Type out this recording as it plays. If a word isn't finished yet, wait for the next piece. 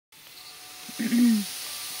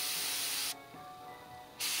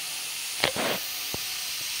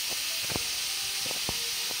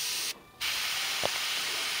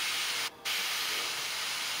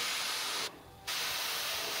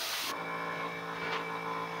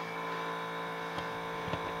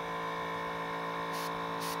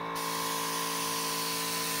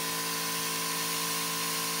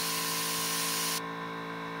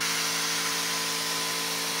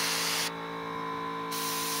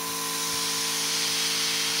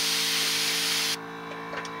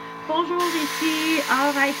Bonjour, ici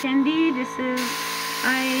avec Candy. This is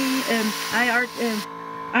EYE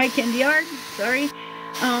Kandy Art. Sorry.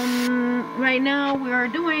 Right now we are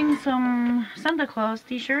doing some Santa Claus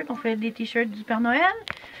t-shirt. On fait des t-shirts du Père Noël.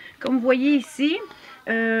 Comme vous voyez ici,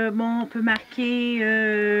 bon, on peut marquer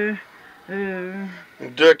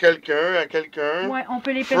de quelqu'un à quelqu'un. Ouais, on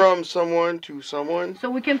peut les from someone to someone. So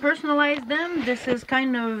we can personalize them. This is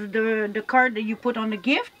kind of the card that you put on the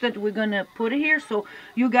gift that we're gonna put here. So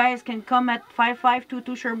you guys can come at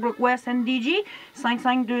 5522 Sherbrooke West NDG,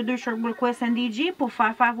 5522 Sherbrooke West NDG pour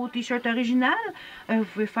faire vos t-shirts originales. Vous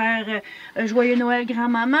pouvez faire Joyeux Noël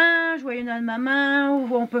grand-maman, Joyeux Noël maman,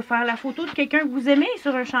 ou on peut faire la photo de quelqu'un que vous aimez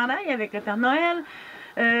sur un chandail avec le Père Noël.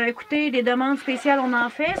 Écoutez, des demandes spéciales on en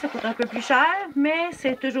fait, ça coûte un peu plus cher, mais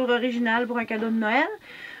c'est toujours original pour un cadeau de Noël.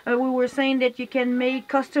 We were saying that you can make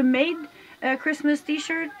custom-made Christmas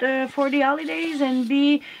t-shirt for the holidays and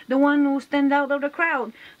be the one who stand out of the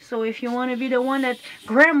crowd. So if you want to be the one that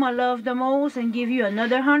Grandma loved the most and give you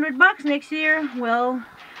another $100 next year, well,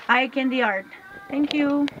 EYE Kandy Art. Thank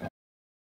you.